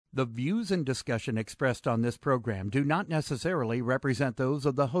The views and discussion expressed on this program do not necessarily represent those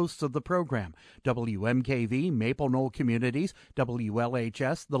of the hosts of the program, WMKV, Maple Knoll Communities,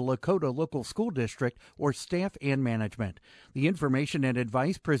 WLHS, the Lakota Local School District, or staff and management. The information and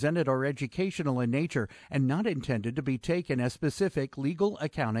advice presented are educational in nature and not intended to be taken as specific legal,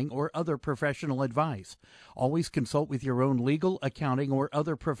 accounting, or other professional advice. Always consult with your own legal, accounting, or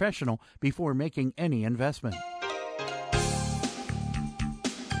other professional before making any investment.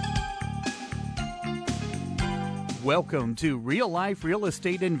 Welcome to Real Life Real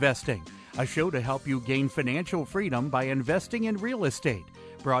Estate Investing, a show to help you gain financial freedom by investing in real estate.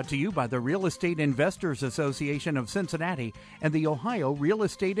 Brought to you by the Real Estate Investors Association of Cincinnati and the Ohio Real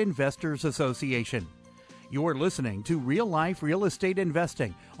Estate Investors Association. You're listening to Real Life Real Estate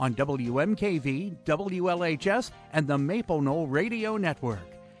Investing on WMKV, WLHS, and the Maple Knoll Radio Network.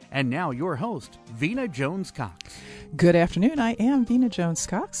 And now your host, Vena Jones-Cox. Good afternoon. I am Vena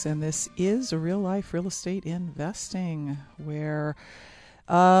Jones-Cox, and this is Real Life Real Estate Investing, where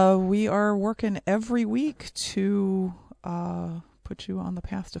we are working every week to put you on the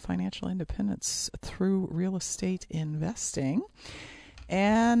path to financial independence through real estate investing.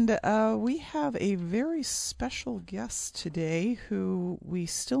 And we have a very special guest today who we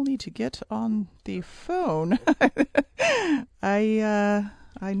still need to get on the phone.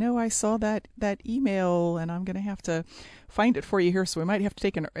 I know I saw that email, and I'm going to have to find it for you here. So we might have to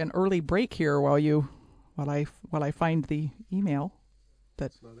take an early break here while I find the email.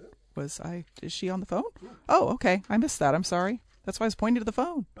 That's not it. Is she on the phone? Yeah. Oh, okay. I missed that. I'm sorry. That's why I was pointing to the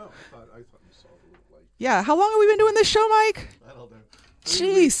phone. Oh, I thought you saw the little light. Yeah. How long have we been doing this show, Mike? I don't know.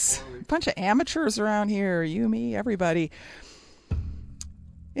 Jeez, bunch of amateurs around here. You, me, everybody.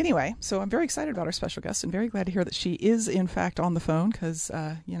 Anyway, so I'm very excited about our special guest and very glad to hear that she is, in fact, on the phone because,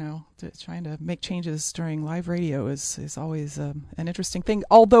 trying to make changes during live radio is always an interesting thing,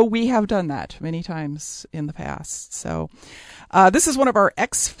 although we have done that many times in the past. So this is one of our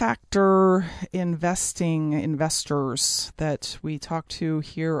X Factor investing investors that we talk to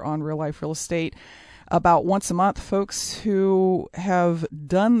here on Real Life Real Estate about once a month, folks who have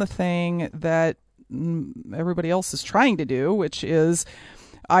done the thing that everybody else is trying to do, which is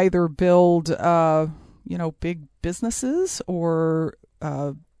either build, big businesses or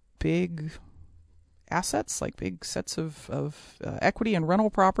big assets, like big sets of equity and rental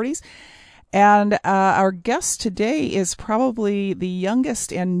properties. And our guest today is probably the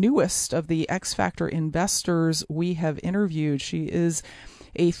youngest and newest of the X Factor investors we have interviewed. She is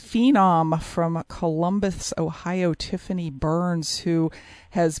a phenom from Columbus, Ohio, Tiffany Burns, who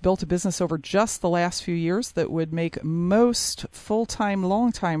has built a business over just the last few years that would make most full-time,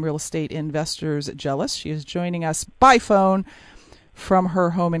 long-time real estate investors jealous. She is joining us by phone from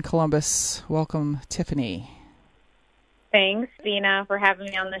her home in Columbus. Welcome, Tiffany. Thanks, Vena, for having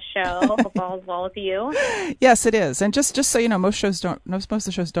me on the show. Hope all is well with you. Yes, it is. And just so you know, most of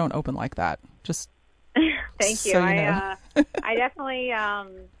the shows don't open like that. Just Thank you. So you know. I definitely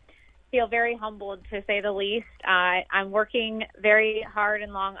feel very humbled, to say the least. I'm working very hard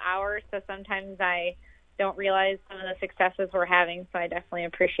and long hours, so sometimes I don't realize some of the successes we're having. So I definitely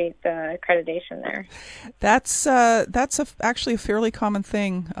appreciate the accreditation there. That's actually a fairly common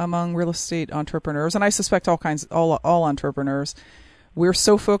thing among real estate entrepreneurs, and I suspect all entrepreneurs. We're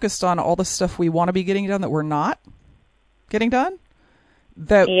so focused on all the stuff we want to be getting done that we're not getting done.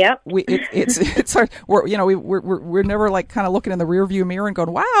 That yep. It's hard. We're never like kind of looking in the rearview mirror and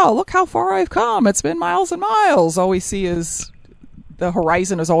going, wow, look how far I've come. It's been miles and miles. All we see is the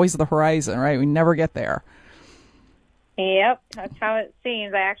horizon is always the horizon, right? We never get there. Yep, that's how it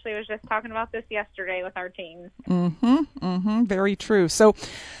seems. I actually was just talking about this yesterday with our team. Very true. So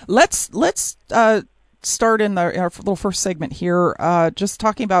let's start in our little first segment here, just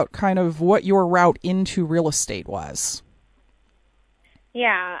talking about kind of what your route into real estate was.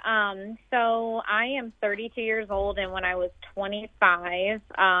 Yeah, so I am 32 years old, and when I was 25,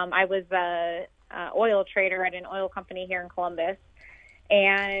 I was a oil trader at an oil company here in Columbus,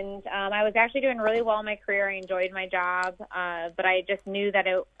 and I was actually doing really well in my career. I enjoyed my job, but I just knew that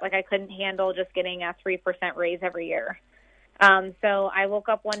I couldn't handle just getting a 3% raise every year. So I woke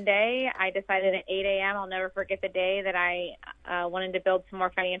up one day, I decided at 8 a.m., I'll never forget the day, that I wanted to build some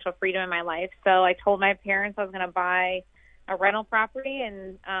more financial freedom in my life. So I told my parents I was going to buy a rental property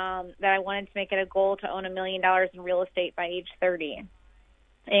and that I wanted to make it a goal to own $1 million in real estate by age 30.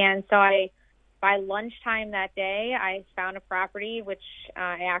 And so by lunchtime that day, I found a property, which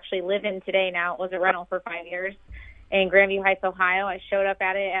I actually live in today now. It was a rental for 5 years in Grandview Heights, Ohio. I showed up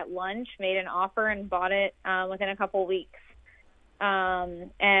at it at lunch, made an offer, and bought it within a couple weeks. And,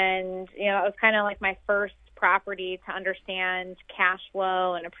 it was kind of like my first property to understand cash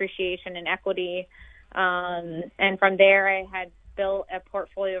flow and appreciation and equity. And from there, I had built a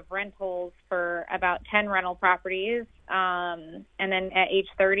portfolio of rentals for about 10 rental properties. And then at age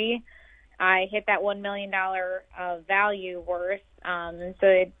 30, I hit that $1 million value worth. And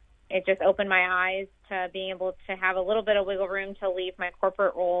so it just opened my eyes to being able to have a little bit of wiggle room to leave my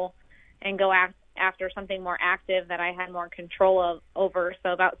corporate role and go after something more active that I had more control over.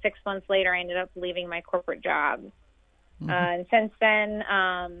 So about 6 months later, I ended up leaving my corporate job. And since then,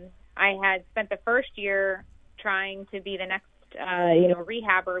 I had spent the first year trying to be the next,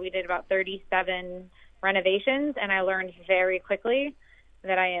 rehabber. We did about 37 renovations, and I learned very quickly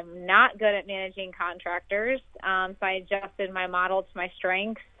that I am not good at managing contractors. So I adjusted my model to my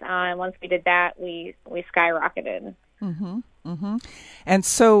strengths. And once we did that, we skyrocketed. And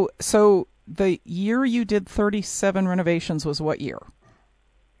so the year you did 37 renovations was what year?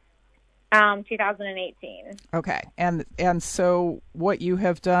 2018. Okay. And so what you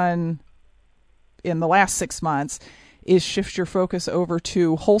have done in the last 6 months is shift your focus over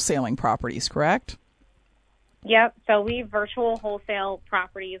to wholesaling properties, correct? Yep. So we virtual wholesale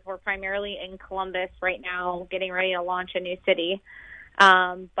properties. We're primarily in Columbus right now, getting ready to launch a new city.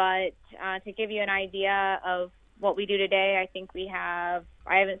 But to give you an idea of what we do today, I think I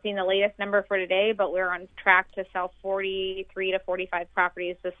haven't seen the latest number for today, but we're on track to sell 43 to 45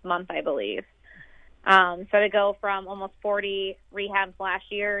 properties this month, I believe. So to go from almost 40 rehabs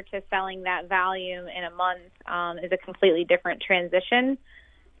last year to selling that volume in a month is a completely different transition.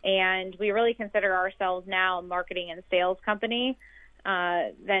 And we really consider ourselves now a marketing and sales company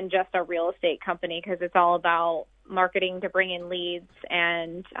than just a real estate company, because it's all about marketing to bring in leads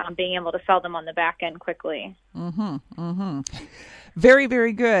and being able to sell them on the back end quickly. Very,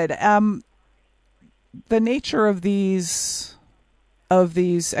 very good. The nature of these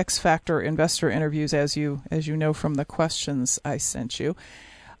X Factor investor interviews, as you know from the questions I sent you,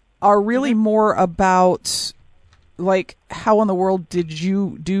 are really more about like, how in the world did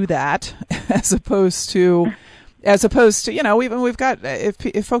you do that, as opposed to, we've got,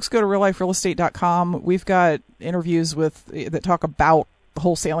 if folks go to realliferealestate.com, we've got interviews that talk about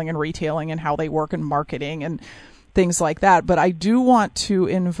wholesaling and retailing and how they work in marketing and things like that. But I do want to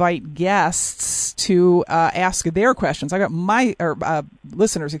invite guests to ask their questions. I got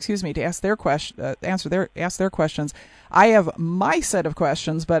listeners, to ask their ask their questions. I have my set of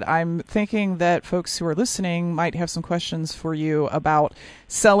questions, but I'm thinking that folks who are listening might have some questions for you about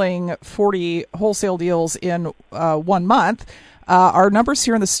selling 40 wholesale deals in 1 month. Our numbers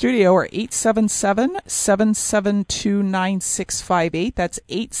here in the studio are 877-772-9658. That's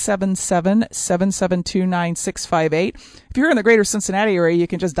 877-772-9658. If you're in the greater Cincinnati area, you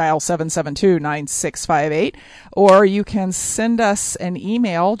can just dial 772-9658. Or you can send us an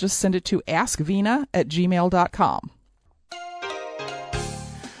email. Just send it to askvina@gmail.com.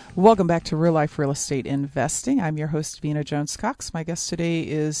 Welcome back to Real Life Real Estate Investing. I'm your host, Vina Jones-Cox. My guest today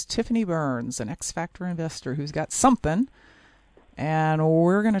is Tiffany Burns, an X Factor investor who's got something, and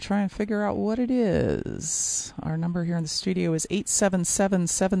we're going to try and figure out what it is. Our number here in the studio is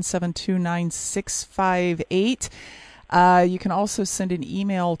 877-772-9658. You can also send an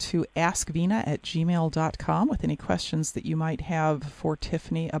email to askvina@gmail.com with any questions that you might have for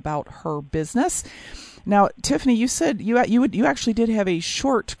Tiffany about her business. Now, Tiffany, you said you actually did have a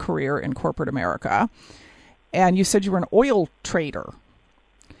short career in corporate America, and you said you were an oil trader.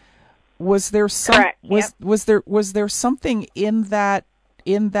 Was there Correct. Yep. was there something in that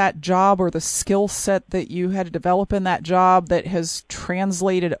job, or the skill set that you had to develop in that job, that has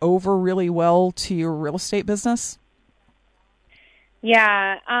translated over really well to your real estate business?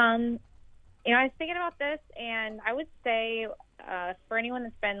 Yeah. I was thinking about this, and I would say for anyone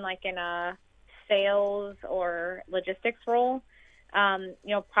that's been like in a sales or logistics role,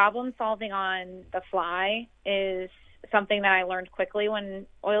 problem solving on the fly is something that I learned quickly when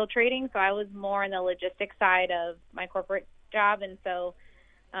oil trading. So I was more in the logistics side of my corporate job. And so,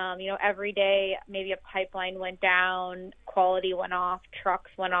 every day maybe a pipeline went down, quality went off,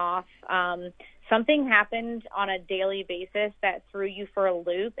 trucks went off. Something happened on a daily basis that threw you for a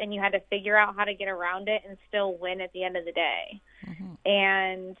loop, and you had to figure out how to get around it and still win at the end of the day.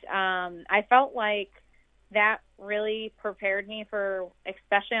 And I felt like that really prepared me for,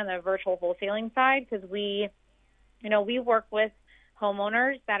 especially on the virtual wholesaling side, because we work with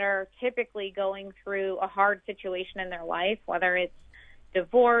homeowners that are typically going through a hard situation in their life, whether it's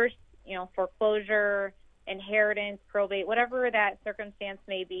divorce, foreclosure, inheritance, probate, whatever that circumstance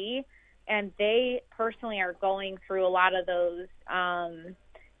may be. And they personally are going through a lot of those,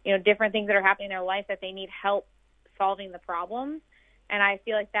 different things that are happening in their life that they need help solving the problems. And I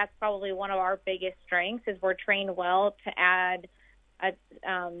feel like that's probably one of our biggest strengths is we're trained well to add,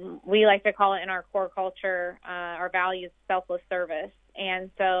 we like to call it in our core culture, our values, selfless service.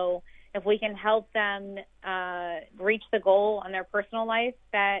 And so if we can help them reach the goal on their personal life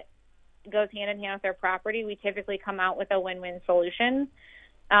that goes hand in hand with their property, we typically come out with a win-win solution.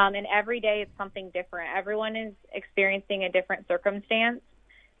 And every day it's something different. Everyone is experiencing a different circumstance.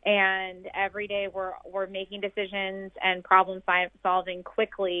 And every day we're making decisions and problem solving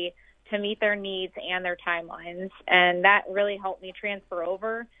quickly to meet their needs and their timelines. And that really helped me transfer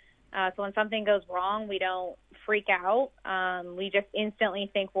over. So when something goes wrong, we don't freak out. We just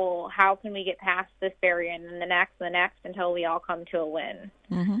instantly think, well, how can we get past this barrier and then the next until we all come to a win?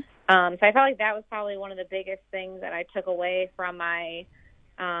 Mm-hmm. So I felt like that was probably one of the biggest things that I took away from my,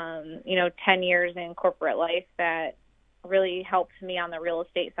 10 years in corporate life that really helped me on the real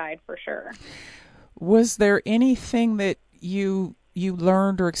estate side for sure. Was there anything that you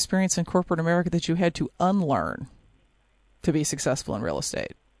learned or experienced in corporate America that you had to unlearn to be successful in real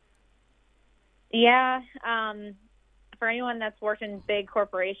estate? Yeah. For anyone that's worked in big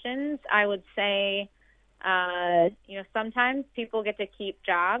corporations, I would say, sometimes people get to keep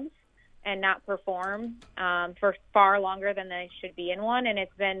jobs and not perform for far longer than they should be in one. And it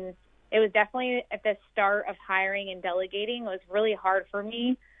was definitely at the start of hiring and delegating, it was really hard for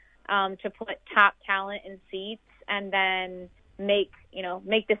me to put top talent in seats and then make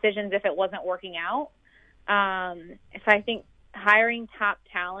decisions if it wasn't working out. So I think hiring top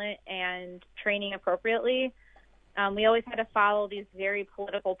talent and training appropriately, we always had to follow these very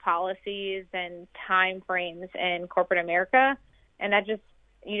political policies and time frames in corporate America, and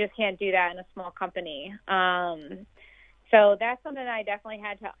you just can't do that in a small company. So that's something that I definitely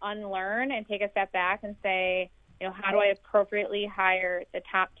had to unlearn and take a step back and say, how do I appropriately hire the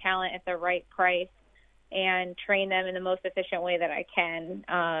top talent at the right price and train them in the most efficient way that I can.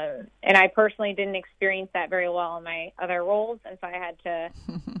 And I personally didn't experience that very well in my other roles, and so I had to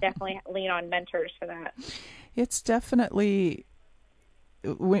definitely lean on mentors for that. It's definitely,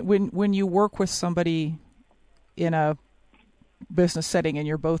 when you work with somebody in a business setting and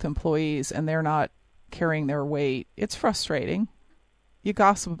you're both employees and they're not carrying their weight, it's frustrating. You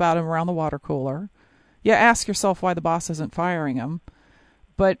gossip about them around the water cooler. You ask yourself why the boss isn't firing them.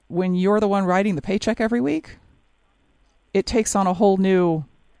 But when you're the one writing the paycheck every week, it takes on a whole new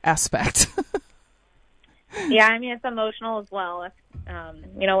aspect. Yeah, I mean, it's emotional as well.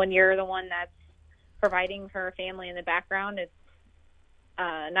 When you're the one that's providing for a family in the background, it's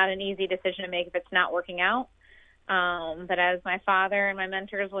not an easy decision to make if it's not working out. But as my father and my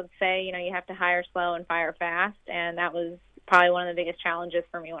mentors would say, you have to hire slow and fire fast. And that was probably one of the biggest challenges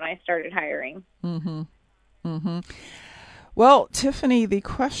for me when I started hiring. Mm-hmm. Mm-hmm. Well, Tiffany, the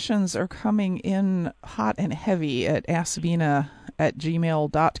questions are coming in hot and heavy at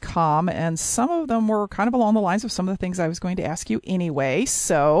askvina@gmail.com, and some of them were kind of along the lines of some of the things I was going to ask you anyway.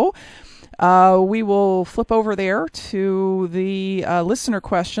 So we will flip over there to the listener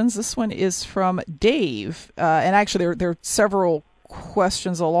questions. This one is from Dave, and actually there are several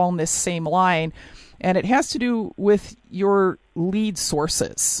questions along this same line, and it has to do with your lead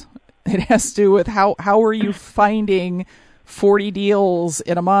sources. It has to do with how are you finding 40 deals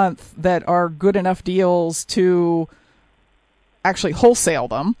in a month that are good enough deals to actually wholesale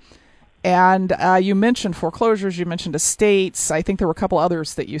them. And you mentioned foreclosures, you mentioned estates. I think there were a couple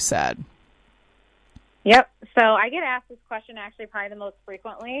others that you said. Yep. So I get asked this question actually probably the most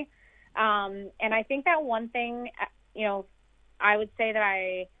frequently. And I think that one thing, I would say that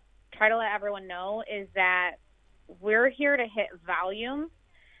I try to let everyone know is that we're here to hit volume.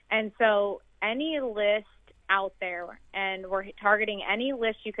 And so any list out there, and we're targeting any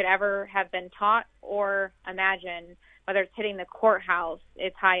list you could ever have been taught or imagine, whether it's hitting the courthouse,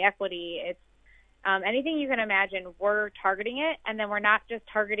 it's high equity, it's anything you can imagine, we're targeting it. And then we're not just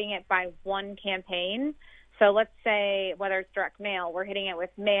targeting it by one campaign. So let's say whether it's direct mail, we're hitting it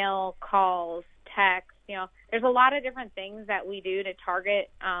with mail, calls, text. There's a lot of different things that we do to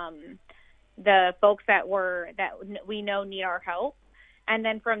target the folks that we know need our help. And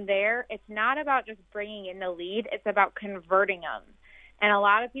then from there, it's not about just bringing in the lead. It's about converting them. And a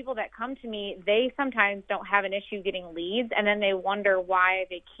lot of people that come to me, they sometimes don't have an issue getting leads, and then they wonder why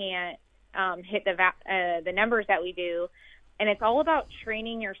they can't hit the numbers that we do. And it's all about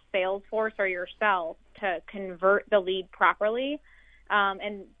training your sales force or yourself to convert the lead properly.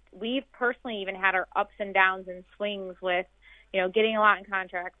 And we've personally even had our ups and downs and swings with getting a lot in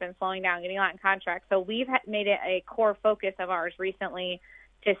contracts and slowing down, getting a lot in contracts. So we've made it a core focus of ours recently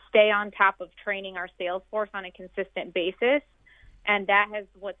to stay on top of training our sales force on a consistent basis. And that has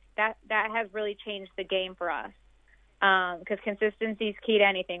really changed the game for us. because consistency is key to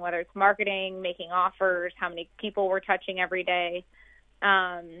anything, whether it's marketing, making offers, how many people we're touching every day.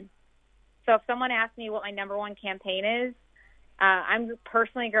 So if someone asked me what my number one campaign is, I'm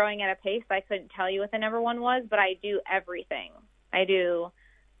personally growing at a pace I couldn't tell you what the number one was, but I do everything. I do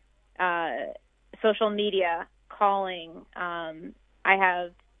social media, calling. I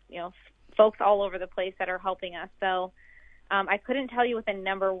have, folks all over the place that are helping us. So I couldn't tell you what the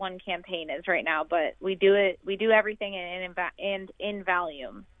number one campaign is right now, but we do it. We do everything in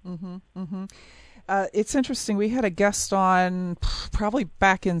volume. Mm-hmm, mm-hmm. It's interesting. We had a guest on probably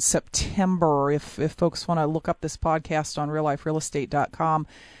back in September. If folks want to look up this podcast on realliferealestate.com,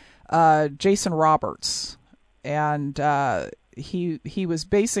 Jason Roberts, and he was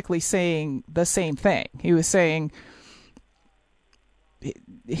basically saying the same thing. He was saying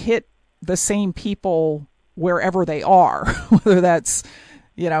hit the same people wherever they are, whether that's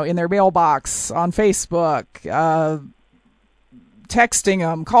in their mailbox, on Facebook, texting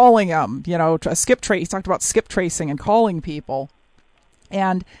them, calling them, he talked about skip tracing and calling people.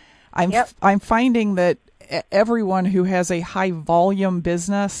 And I'm finding that everyone who has a high volume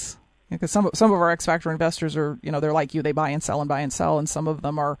business, because some of our X Factor investors are, they're like you, they buy and sell, and some of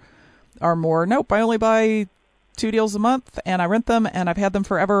them are more, nope, I only buy 2 deals a month and I rent them and I've had them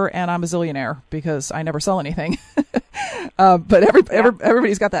forever and I'm a zillionaire because I never sell anything. But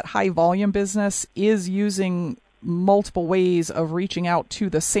everybody's got that high volume business is using multiple ways of reaching out to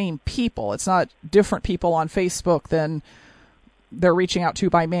the same people. It's not different people on Facebook than they're reaching out to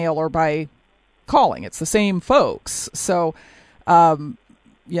by mail or by calling. It's the same folks. So, I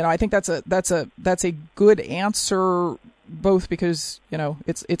think that's a good answer, both because,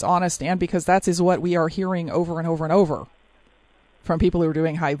 it's honest and because that is what we are hearing over and over and over from people who are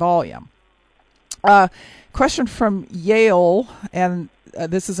doing high volume. Question from Yale, and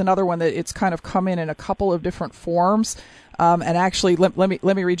this is another one that it's kind of come in a couple of different forms. And actually, let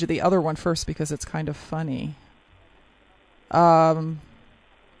me read you the other one first because it's kind of funny. Where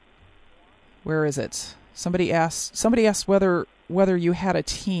is it? Somebody asked whether you had a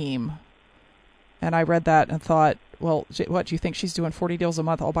team, and I read that and thought, well, what do you think she's doing 40 deals a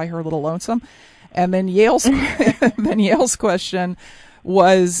month? I'll buy her a little lonesome. And then Yale's question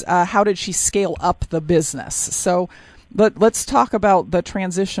was, how did she scale up the business? So let's talk about the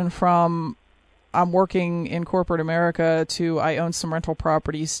transition from I'm working in corporate America to I own some rental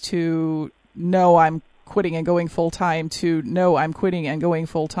properties to no, I'm quitting and going full time to no, I'm quitting and going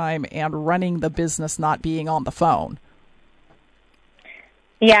full time and running the business, not being on the phone.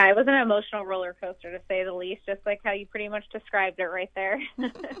 Yeah, it was an emotional roller coaster, to say the least, just like how you pretty much described it right there.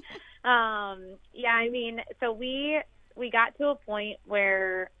 So we got to a point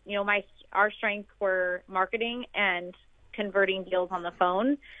where, our strengths were marketing and converting deals on the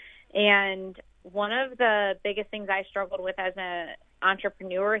phone. And one of the biggest things I struggled with as an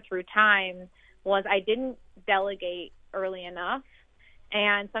entrepreneur through time was I didn't delegate early enough.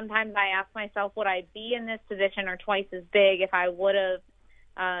 And sometimes I ask myself, would I be in this position or twice as big if I would have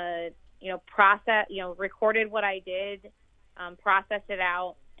recorded what I did, processed it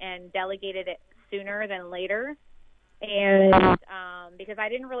out, and delegated it sooner than later. And because I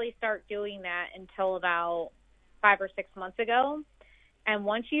didn't really start doing that until about 5 or 6 months ago. And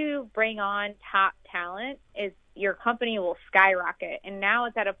once you bring on top talent, your company will skyrocket. And now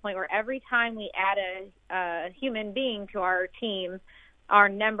it's at a point where every time we add a human being to our team, our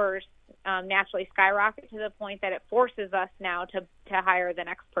numbers naturally skyrocket to the point that it forces us now to hire the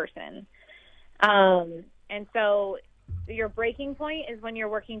next person. And so your breaking point is when you're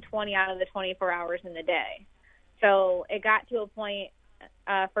working 20 out of the 24 hours in the day. So it got to a point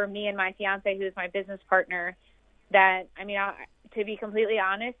for me and my fiance, who's my business partner, that, to be completely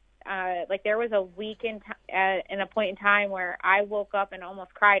honest, there was a week in a point in time where I woke up and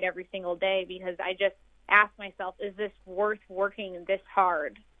almost cried every single day because I just asked myself, is this worth working this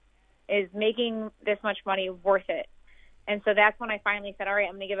hard? Is making this much money worth it? And so that's when I finally said, all right,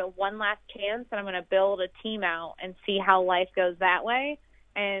 I'm going to give it one last chance, and I'm going to build a team out and see how life goes that way.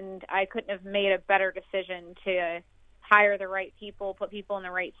 And I couldn't have made a better decision to hire the right people, put people in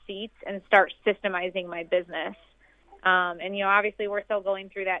the right seats, and start systemizing my business. Obviously we're still going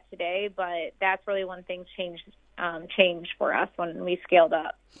through that today, but that's really when things changed for us when we scaled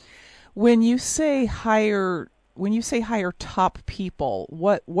up. When you say hire top people,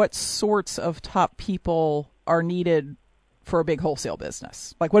 what sorts of top people are needed for a big wholesale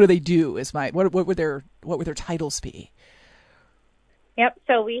business? Like, what do they do? What would their titles be? Yep.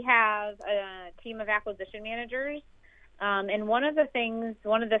 So we have a team of acquisition managers. And one of the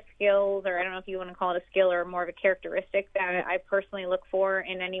skills, or I don't know if you want to call it a skill or more of a characteristic that I personally look for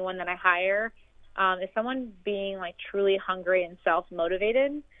in anyone that I hire, is someone being like truly hungry and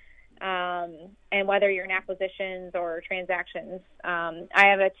self-motivated. And whether you're in acquisitions or transactions, I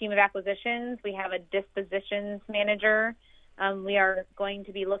have a team of acquisitions. We have a dispositions manager. We are going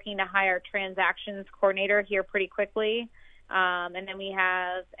to be looking to hire a transactions coordinator here pretty quickly. And then we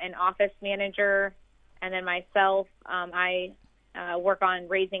have an office manager, and then myself. I work on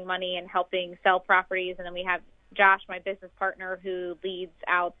raising money and helping sell properties. And then we have Josh, my business partner, who leads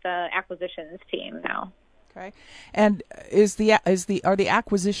out the acquisitions team now. Okay. And are the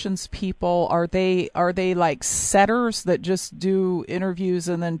acquisitions people, are they like setters that just do interviews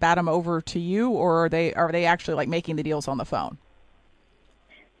and then bat them over to you, or are they actually like making the deals on the phone?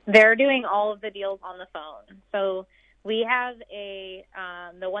 They're doing all of the deals on the phone. So we have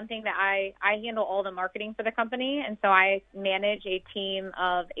the one thing that I handle all the marketing for the company, and so I manage a team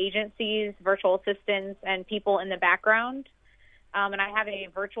of agencies, virtual assistants, and people in the background. And I have a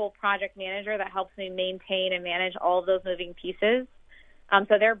virtual project manager that helps me maintain and manage all of those moving pieces.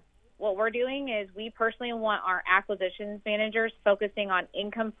 What we're doing is we personally want our acquisitions managers focusing on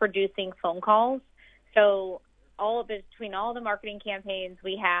income-producing phone calls. So between all the marketing campaigns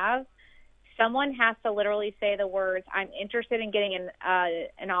we have, someone has to literally say the words, "I'm interested in getting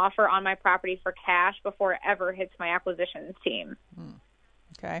an offer on my property for cash," before it ever hits my acquisitions team.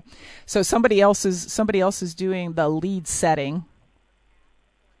 Okay, so somebody else is doing the lead setting.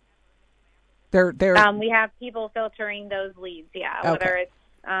 We have people filtering those leads, Okay. whether it's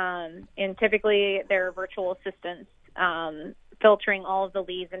and typically they're virtual assistants filtering all of the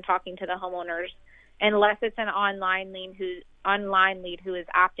leads and talking to the homeowners, unless it's an online lead who is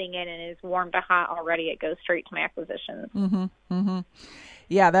opting in and is warm to hot already. It goes straight to my acquisitions. Mm-hmm. Mm-hmm.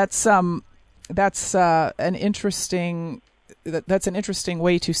 Yeah, that's an interesting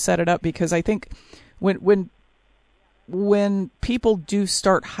way to set it up, because I think when people do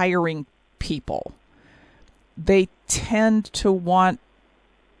start hiring people, they tend to want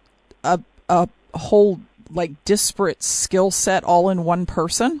a whole like disparate skill set all in one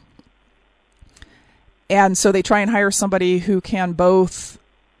person. And so they try and hire somebody who can both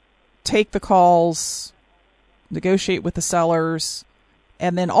take the calls, negotiate with the sellers,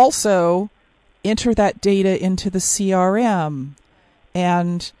 and then also enter that data into the CRM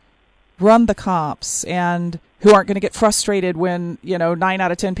and run the comps, and who aren't going to get frustrated when, 9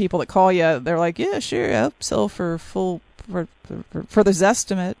 out of 10 people that call you, they're like, yeah, sure, I'll sell for this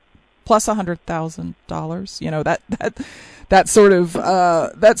estimate plus $100,000. That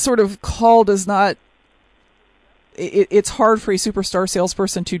sort of call does not. It's hard for a superstar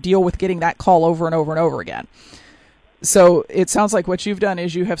salesperson to deal with getting that call over and over and over again. So it sounds like what you've done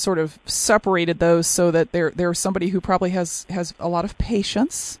is you have sort of separated those so that there's somebody who probably has a lot of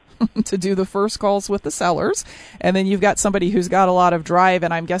patience to do the first calls with the sellers, and then you've got somebody who's got a lot of drive,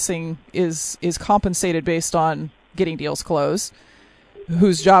 and I'm guessing is compensated based on getting deals closed,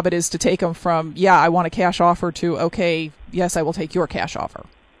 whose job it is to take them from, yeah, I want a cash offer, to, okay, yes, I will take your cash offer.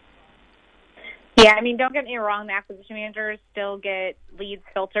 Yeah, I mean, don't get me wrong, the acquisition managers still get leads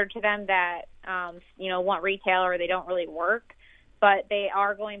filtered to them that, want retail or they don't really work, but they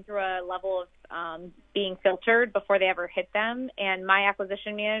are going through a level of being filtered before they ever hit them. And my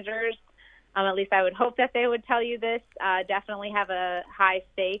acquisition managers, at least I would hope that they would tell you this, definitely have a high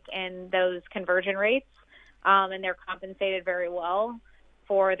stake in those conversion rates, and they're compensated very well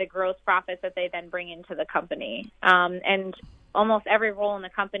for the gross profits that they then bring into the company. And almost every role in the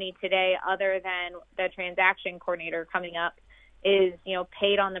company today, other than the transaction coordinator coming up, is,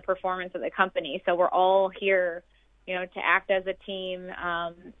 paid on the performance of the company. So we're all here, to act as a team,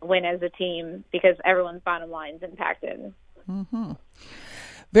 win as a team, because everyone's bottom line is impacted. Mm-hmm.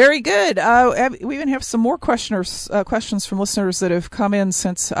 Very good. We even have some more questions from listeners that have come in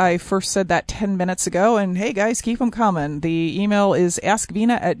since I first said that 10 minutes ago. And hey, guys, keep them coming. The email is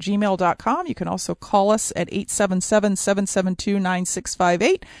askvina@gmail.com. You can also call us at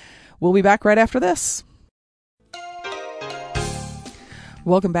 877-772-9658. We'll be back right after this.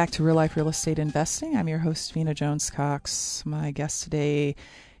 Welcome back to Real Life Real Estate Investing. I'm your host, Vina Jones-Cox. My guest today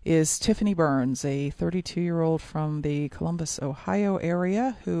is Tiffany Burns, a 32-year-old from the Columbus, Ohio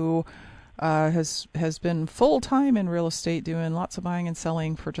area who has been full-time in real estate, doing lots of buying and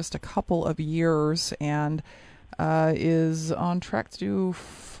selling for just a couple of years, and is on track to do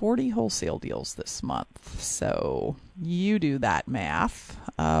 40 wholesale deals this month. So you do that math.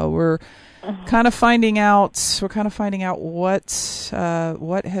 We're kind of finding out what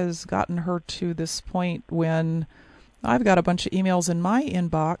has gotten her to this point when I've got a bunch of emails in my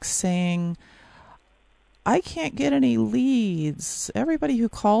inbox saying, I can't get any leads. Everybody who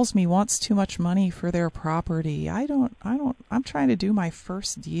calls me wants too much money for their property. I'm trying to do my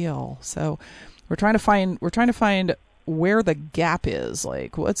first deal. So We're trying to find where the gap is.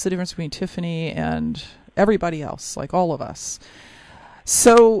 Like, what's the difference between Tiffany and everybody else, like all of us?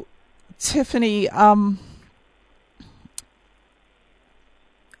 So, Tiffany, I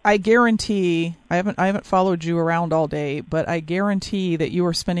guarantee I haven't followed you around all day, but I guarantee that you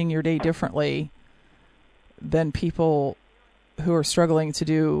are spending your day differently than people who are struggling to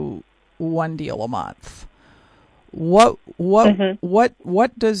do one deal a month. What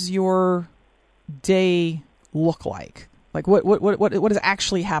does your day look like? Like what is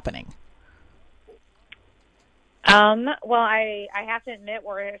actually happening? Well, I have to admit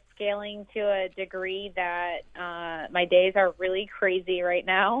we're scaling to a degree that my days are really crazy right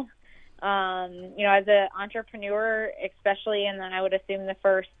now. As an entrepreneur, especially, and then I would assume the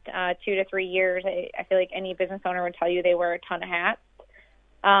first 2 to 3 years, I feel like any business owner would tell you they wear a ton of hats.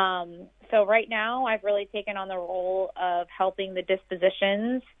 So right now I've really taken on the role of helping the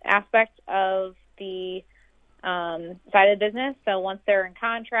dispositions aspect of the side of the business. So once they're in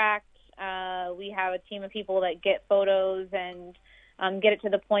contract, we have a team of people that get photos and get it to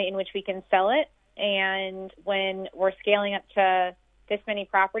the point in which we can sell it. And when we're scaling up to this many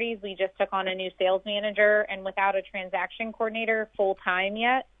properties, we just took on a new sales manager, and without a transaction coordinator full time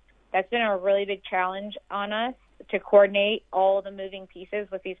yet, that's been a really big challenge on us to coordinate all the moving pieces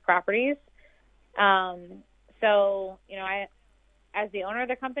with these properties. So, as the owner of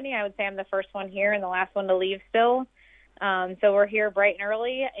the company, I would say I'm the first one here and the last one to leave still. So we're here bright and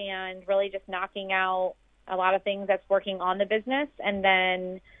early and really just knocking out a lot of things that's working on the business. And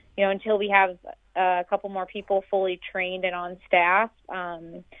then, until we have a couple more people fully trained and on staff,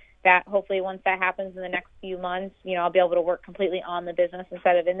 that hopefully once that happens in the next few months, I'll be able to work completely on the business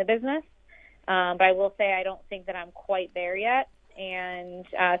instead of in the business. But I will say I don't think that I'm quite there yet. And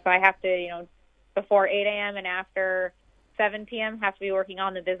so I have to, before 8 a.m. and after 7 p.m. have to be working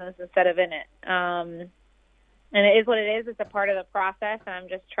on the business instead of in it. And it is what it is. It's a part of the process, and I'm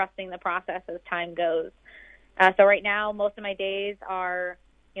just trusting the process as time goes. So right now, most of my days are,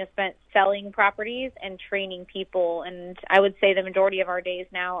 spent selling properties and training people. And I would say the majority of our days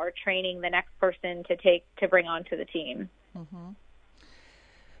now are training the next person to bring onto the team. Mm-hmm.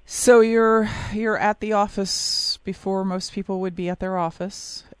 So you're at the office before most people would be at their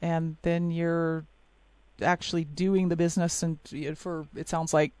office, and then you're actually doing the business and for, it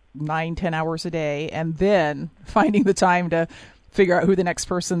sounds like 9-10 hours a day, and then finding the time to figure out who the next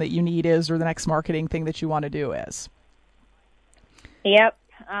person that you need is or the next marketing thing that you want to do is. Yep.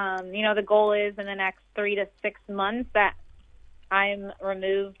 The goal is in the next 3 to 6 months that I'm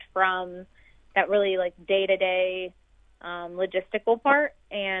removed from that really like day-to-day logistical part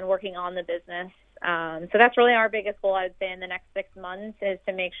and working on the business. So that's really our biggest goal, I would say, in the next 6 months is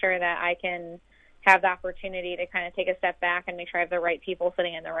to make sure that I can have the opportunity to kind of take a step back and make sure I have the right people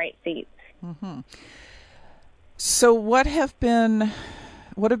sitting in the right seats. Mm-hmm. So what have been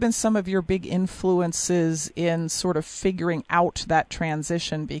some of your big influences in sort of figuring out that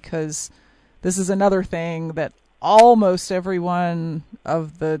transition? Because this is another thing that almost everyone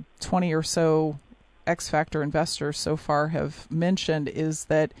of the 20 or so X Factor investors so far have mentioned is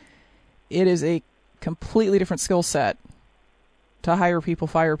that it is a completely different skill set to hire people,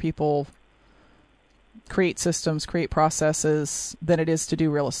 fire people, create systems, create processes than it is to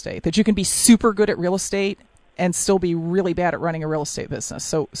do real estate. That you can be super good at real estate and still be really bad at running a real estate business.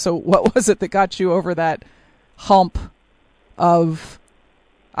 So what was it that got you over that hump of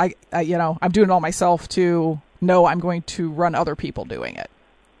I'm doing it all myself to no, I'm going to run other people doing it?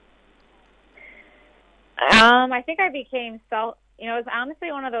 I think I became it was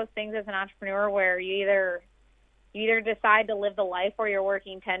honestly one of those things as an entrepreneur where you either decide to live the life where you're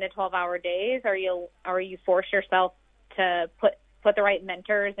working 10 to 12-hour days, or you force yourself to put the right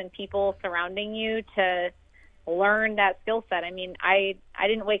mentors and people surrounding you to learn that skill set. I mean, I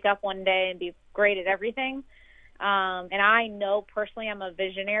didn't wake up one day and be great at everything. And I know personally I'm a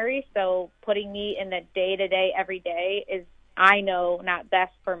visionary, so putting me in the day-to-day every day is, I know, not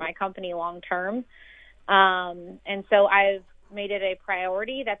best for my company long term. And so I've made it a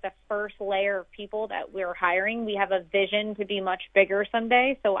priority that the first layer of people that we're hiring, we have a vision to be much bigger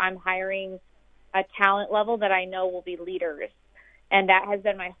someday. So I'm hiring a talent level that I know will be leaders. And that has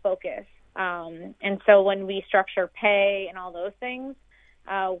been my focus. And so when we structure pay and all those things,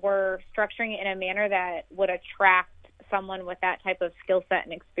 we're structuring it in a manner that would attract someone with that type of skill set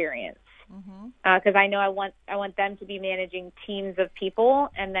and experience. Because I know I want them to be managing teams of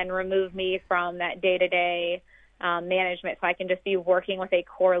people and then remove me from that day-to-day management, so I can just be working with a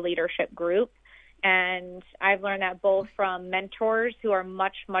core leadership group. And I've learned that both from mentors who are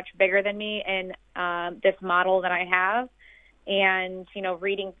much, much bigger than me in this model that I have, and,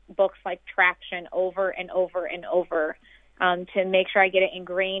 reading books like Traction over and over and over to make sure I get it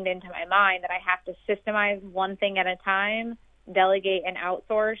ingrained into my mind that I have to systemize one thing at a time, delegate and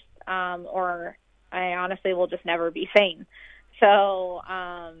outsource, or I honestly will just never be sane. So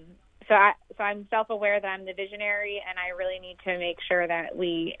I'm self-aware that I'm the visionary, and I really need to make sure that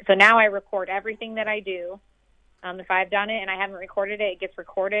so now I record everything that I do. If I've done it and I haven't recorded it, it gets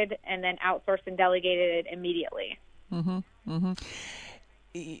recorded and then outsourced and delegated immediately. Mm-hmm. Mm-hmm.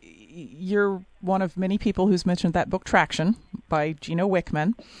 You're one of many people who's mentioned that book Traction by Gino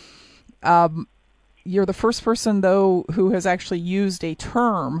Wickman. You're the first person, though, who has actually used a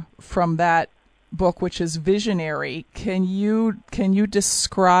term from that book, which is visionary. Can you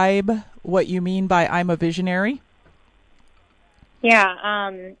describe what you mean by I'm a visionary?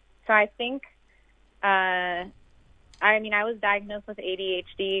 Yeah. So I think, I was diagnosed with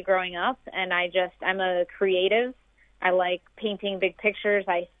ADHD growing up, and I'm a creative. I like painting big pictures.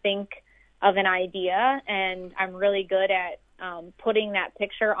 I think of an idea, and I'm really good at putting that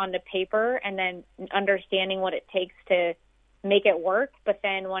picture onto paper and then understanding what it takes to make it work. But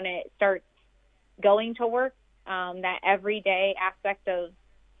then when it starts going to work, that everyday aspect of,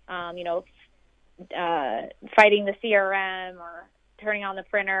 fighting the CRM or turning on the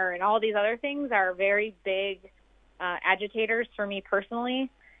printer and all these other things are very big agitators for me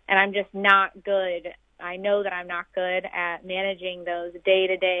personally. And I'm just not good. I know that I'm not good at managing those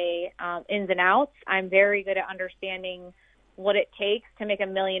day-to-day ins and outs. I'm very good at understanding what it takes to make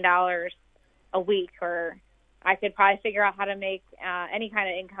 $1 million a week, or I could probably figure out how to make any kind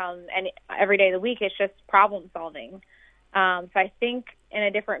of income every day of the week. It's just problem solving. So I think in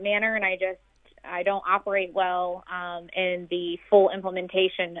a different manner, and I don't operate well in the full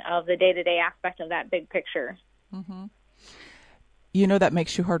implementation of the day-to-day aspect of that big picture. Mm-hmm. That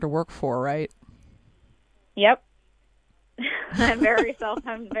makes you hard to work for, right? Yep. I'm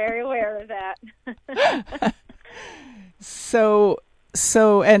very aware of that. So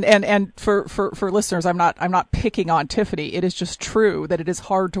and for listeners, I'm not picking on Tiffany. It is just true that it is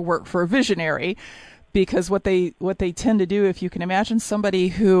hard to work for a visionary, because what they tend to do, if you can imagine somebody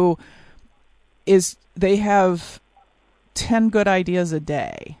who they have 10 good ideas a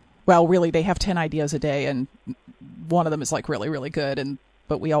day. Well, really, they have 10 ideas a day, and one of them is like really, really good,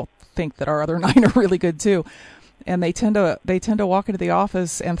 but we all think that our other 9 are really good too. And they tend to walk into the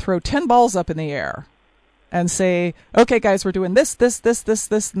office and throw 10 balls up in the air and say, okay, guys, we're doing this,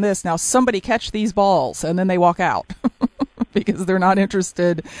 and this. Now somebody catch these balls. And then they walk out because they're not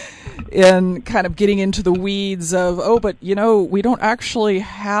interested in kind of getting into the weeds of, but we don't actually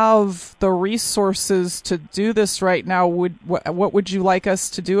have the resources to do this right now. What would you like us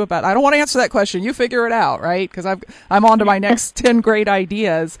to do about it? I don't want to answer that question. You figure it out, right? Because I'm on to my next 10 great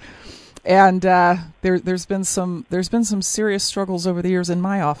ideas. And there's been some serious struggles over the years in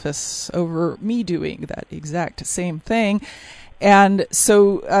my office over me doing that exact same thing. And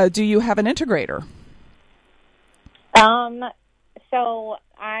so, do you have an integrator? So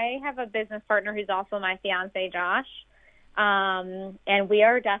I have a business partner who's also my fiance, Josh. And we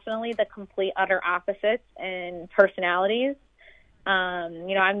are definitely the complete utter opposites in personalities.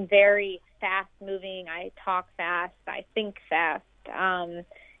 I'm very fast moving. I talk fast. I think fast.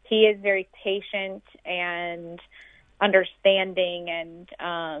 He is very patient and understanding,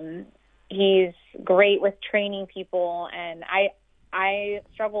 and he's great with training people, and I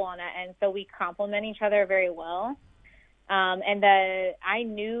struggle on that, and so we complement each other very well. I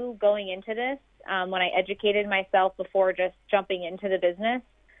knew going into this, when I educated myself before just jumping into the business,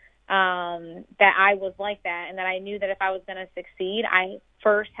 that I was like that, and that I knew that if I was going to succeed, I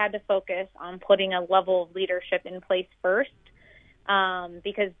first had to focus on putting a level of leadership in place first.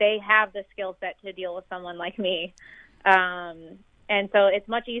 Because they have the skill set to deal with someone like me. And so it's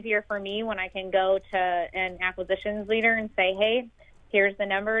much easier for me when I can go to an acquisitions leader and say, hey, here's the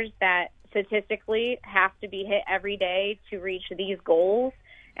numbers that statistically have to be hit every day to reach these goals.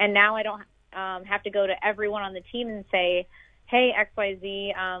 And now I don't have to go to everyone on the team and say, hey,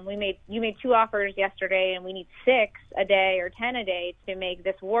 XYZ, you made 2 offers yesterday and we need 6 a day or 10 a day to make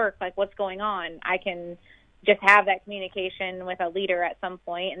this work. Like, what's going on? I can just have that communication with a leader at some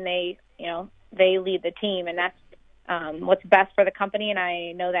point, and they lead the team, and that's what's best for the company, and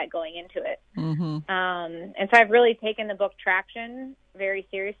I know that going into it. Mm-hmm. And so I've really taken the book Traction very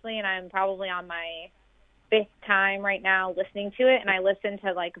seriously, and I'm probably on my 5th time right now listening to it, and I listen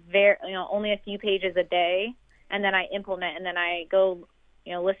to only a few pages a day, and then I implement, and then I go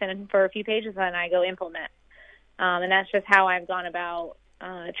listen for a few pages, and then I go implement. And that's just how I've gone about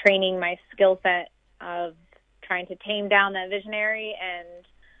training my skill set of trying to tame down that visionary and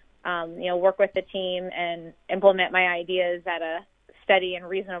work with the team and implement my ideas at a steady and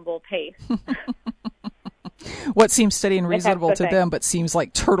reasonable pace. What seems steady and reasonable to them, but seems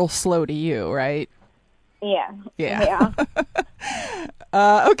like turtle slow to you, right? Yeah.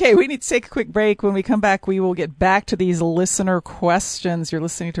 Okay, we need to take a quick break. When we come back, we will get back to these listener questions. You're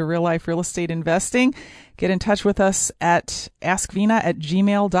listening to Real Life Real Estate Investing. Get in touch with us at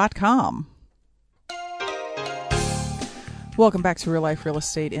askvina@gmail.com. Welcome back to Real Life Real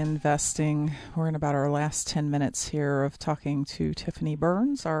Estate Investing. We're in about our last 10 minutes here of talking to Tiffany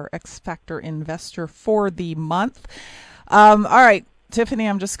Burns, our X Factor investor for the month. All right, Tiffany,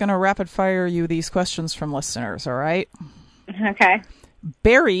 I'm just going to rapid fire you these questions from listeners, all right? Okay.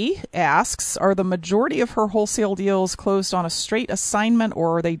 Barry asks, are the majority of her wholesale deals closed on a straight assignment,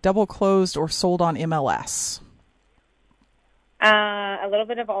 or are they double closed or sold on MLS? A little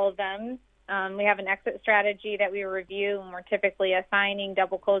bit of all of them. We have an exit strategy that we review, and we're typically assigning,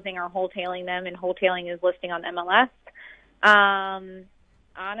 double closing, or wholetailing them, and wholetailing is listing on MLS.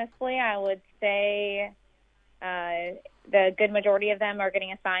 Honestly, I would say the good majority of them are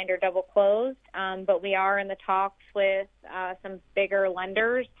getting assigned or double closed, but we are in the talks with some bigger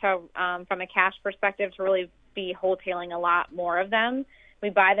lenders to, from a cash perspective, to really be wholetailing a lot more of them. We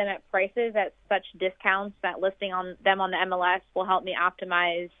buy them at prices at such discounts that listing on them on the MLS will help me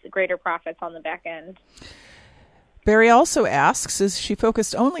optimize greater profits on the back end. Barry also asks, is she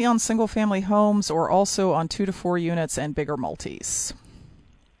focused only on single-family homes or also on 2 to 4 units and bigger multis?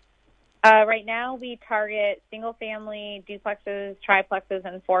 Right now, we target single-family duplexes, triplexes,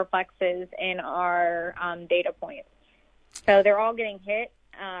 and fourplexes in our data points. So they're all getting hit.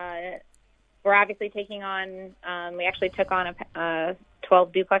 We're obviously taking on, we actually took on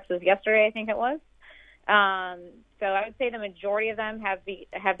 12 duplexes yesterday, I think it was. So I would say the majority of them have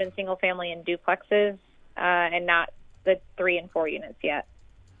been single family and duplexes, and not the 3 and 4 units yet.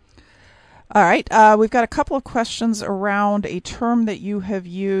 All right. We've got a couple of questions around a term that you have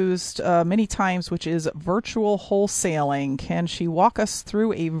used many times, which is virtual wholesaling. Can she walk us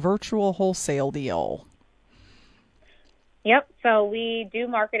through a virtual wholesale deal? Yep. So we do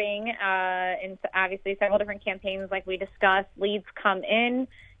marketing in obviously several different campaigns like we discussed. Leads come in,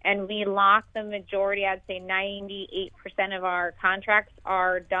 and we lock the majority. I'd say 98% of our contracts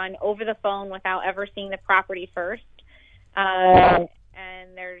are done over the phone without ever seeing the property first. And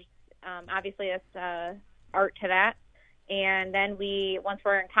there's obviously a art to that. And then once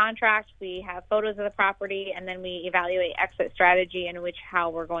we're in contract, we have photos of the property, and then we evaluate exit strategy and then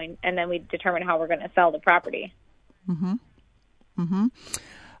we determine how we're going to sell the property. Mm-hmm. Mm-hmm.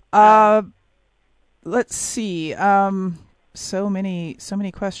 Let's see. So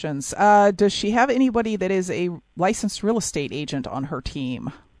many questions. Does she have anybody that is a licensed real estate agent on her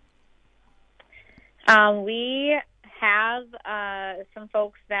team? We have some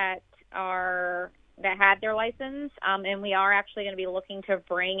folks that had their license, and we are actually going to be looking to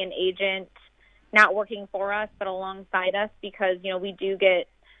bring an agent, not working for us, but alongside us, because we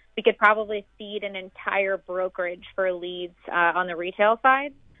could probably feed an entire brokerage for leads on the retail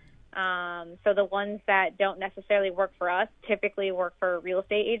side. So the ones that don't necessarily work for us typically work for a real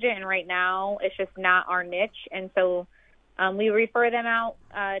estate agent, and right now it's just not our niche. And so we refer them out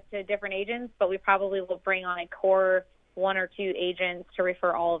to different agents, but we probably will bring on a core 1 or 2 agents to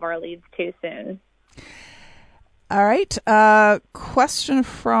refer all of our leads to soon. All right. Question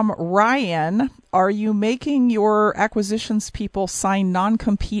from Ryan. Are you making your acquisitions people sign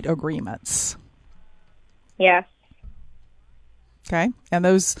non-compete agreements? Yes. Okay. And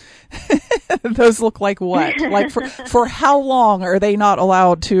those those look like what? Like for how long are they not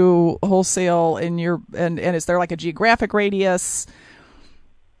allowed to wholesale in your and is there like a geographic radius?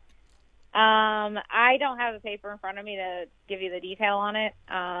 I don't have the paper in front of me to give you the detail on it.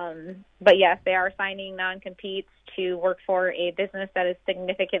 But yes, they are signing non-competes to work for a business that is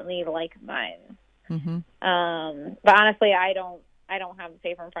significantly like mine. Mm-hmm. But honestly, I don't have the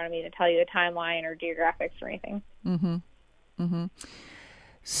paper in front of me to tell you the timeline or geographics or anything. Mm-hmm. Mm-hmm.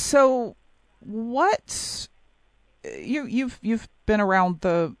 So what you've been around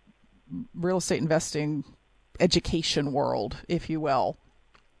the real estate investing education world, if you will.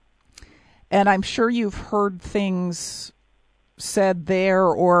 And I'm sure you've heard things said there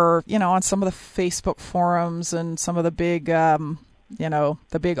or, on some of the Facebook forums and some of the big,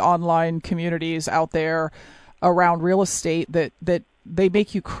 the big online communities out there around real estate that they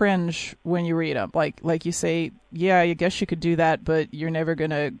make you cringe when you read them. Like you say, yeah, I guess you could do that, but you're never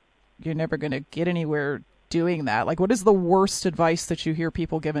gonna get anywhere doing that. Like, what is the worst advice that you hear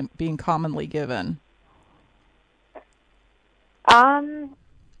people being commonly given?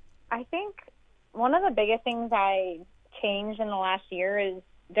 I think one of the biggest things I changed in the last year is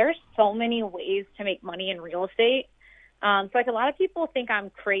there's so many ways to make money in real estate. So like a lot of people think I'm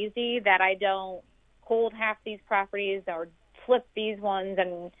crazy that I don't hold half these properties or flip these ones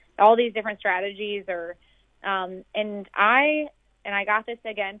and all these different strategies and I got this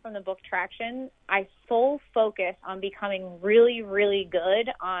again from the book Traction. I sole focus on becoming really, really good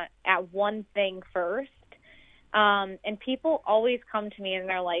at one thing first. And people always come to me and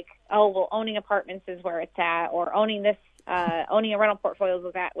they're like, oh, well, owning apartments is where it's at, or owning a rental portfolio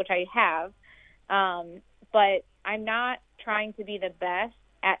is at, which I have. But I'm not trying to be the best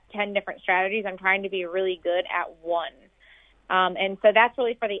at 10 different strategies. I'm trying to be really good at one. And so that's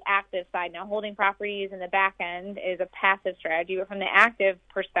really for the active side. Now, holding properties in the back end is a passive strategy. But from the active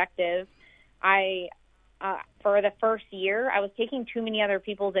perspective, for the first year, I was taking too many other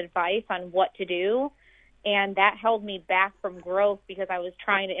people's advice on what to do. And that held me back from growth because I was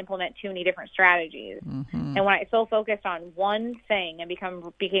trying to implement too many different strategies. Mm-hmm. And when I so focused on one thing and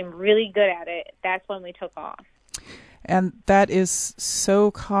became really good at it, that's when we took off. And that is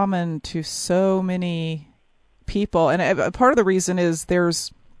so common to so many people. And part of the reason is there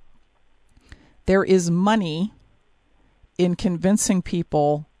is money in convincing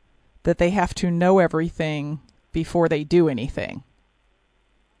people that they have to know everything before they do anything.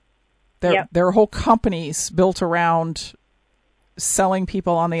 There are whole companies built around selling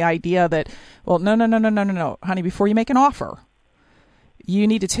people on the idea that, well, no, honey, before you make an offer, you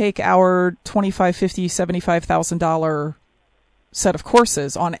need to take our $25,000, $50,000, $75,000 set of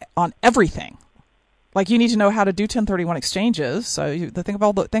courses on everything. Like, you need to know how to do 1031 exchanges. So think of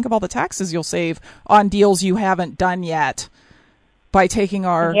all the taxes you'll save on deals you haven't done yet by taking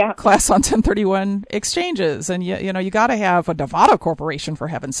our class on 1031 exchanges. And you got to have a Nevada corporation, for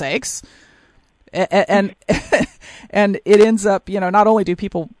heaven's sakes. And and it ends up, not only do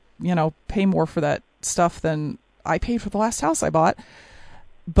people, pay more for that stuff than I paid for the last house I bought,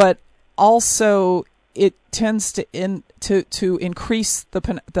 but also it tends to increase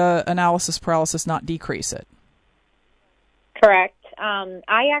the analysis paralysis, not decrease it. Correct.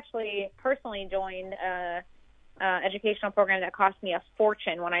 I actually personally joined a educational program that cost me a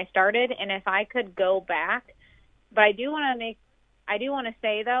fortune when I started, and if I could go back, but I do want to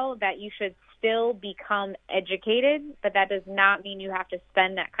say though that you should still become educated, but that does not mean you have to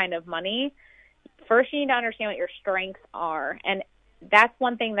spend that kind of money. First, you need to understand what your strengths are, and that's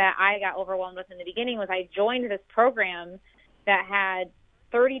one thing that I got overwhelmed with in the beginning. Was I joined this program that had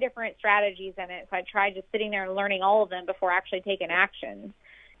 30 different strategies in it, so I tried just sitting there and learning all of them before actually taking action.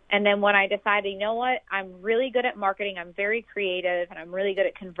 And then when I decided, you know what, I'm really good at marketing, I'm very creative, and I'm really good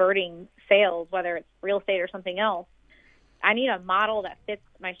at converting sales, whether it's real estate or something else, I need a model that fits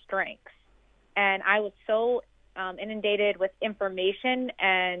my strengths. And I was so inundated with information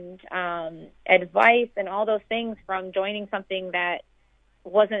and advice and all those things from joining something that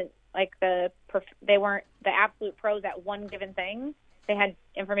wasn't like they weren't the absolute pros at one given thing. They had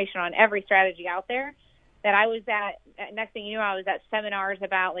information on every strategy out there. That I was next thing you know, I was at seminars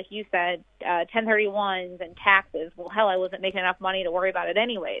about, like you said, 1031s and taxes. Well, hell, I wasn't making enough money to worry about it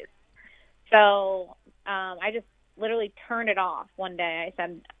anyways. So I just literally turned it off one day. I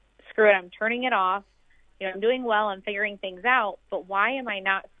said, screw it, I'm turning it off. I'm doing well, I'm figuring things out, but why am I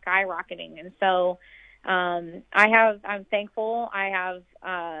not skyrocketing? And so I'm thankful. I have,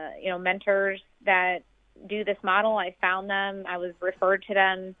 mentors that do this model. I found them. I was referred to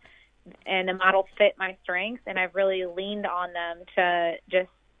them. And the model fit my strengths, and I've really leaned on them to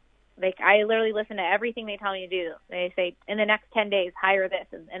just, I literally listen to everything they tell me to do. They say, in the next 10 days, hire this,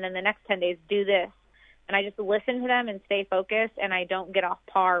 and in the next 10 days, do this. And I just listen to them and stay focused, and I don't get off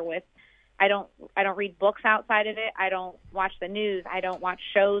par with, I don't read books outside of it. I don't watch the news. I don't watch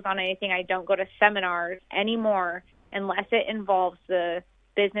shows on anything. I don't go to seminars anymore unless it involves the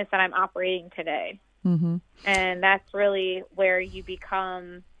business that I'm operating today. Mm-hmm. And that's really where you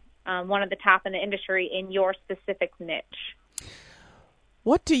become one of the top in the industry in your specific niche.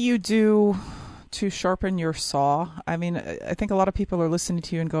 What do you do to sharpen your saw? I mean, I think a lot of people are listening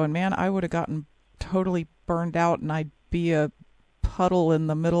to you and going, man, I would have gotten totally burned out and I'd be a puddle in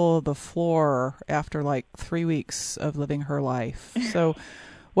the middle of the floor after like 3 weeks of living her life. So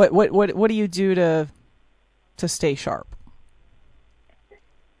what do you do to stay sharp?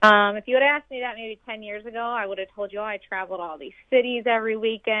 If you would have asked me that maybe 10 years ago, I would have told you, I traveled all these cities every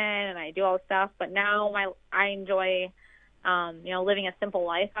weekend and I do all this stuff. But now I enjoy, living a simple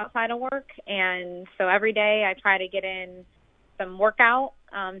life outside of work. And so every day I try to get in some workout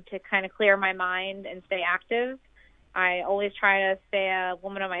to kind of clear my mind and stay active. I always try to stay a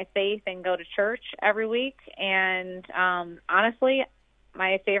woman of my faith and go to church every week. And honestly,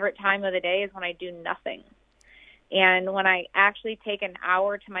 my favorite time of the day is when I do nothing. And when I actually take an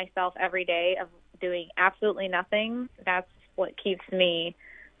hour to myself every day of doing absolutely nothing, that's what keeps me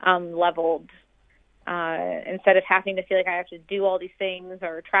leveled. Instead of having to feel like I have to do all these things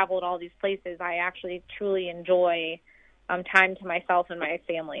or travel to all these places, I actually truly enjoy time to myself and my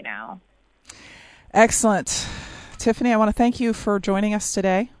family now. Excellent. Tiffany, I want to thank you for joining us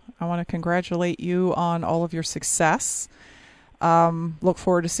today. I want to congratulate you on all of your success. Look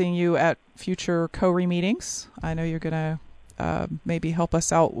forward to seeing you at future CORE meetings. I know you're going to maybe help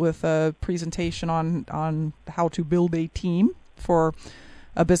us out with a presentation on how to build a team for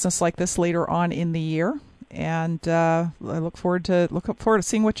a business like this later on in the year. And I look forward to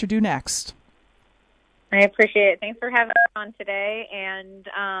seeing what you do next. I appreciate it. Thanks for having me on today. And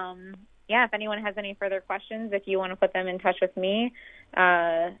if anyone has any further questions, if you want to put them in touch with me,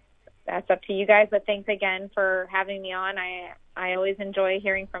 that's up to you guys. But thanks again for having me on. I always enjoy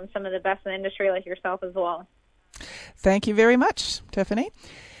hearing from some of the best in the industry like yourself as well. Thank you very much, Tiffany.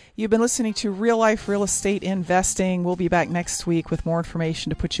 You've been listening to Real Life Real Estate Investing. We'll be back next week with more information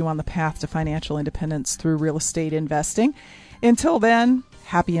to put you on the path to financial independence through real estate investing. Until then,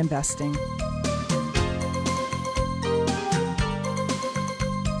 happy investing.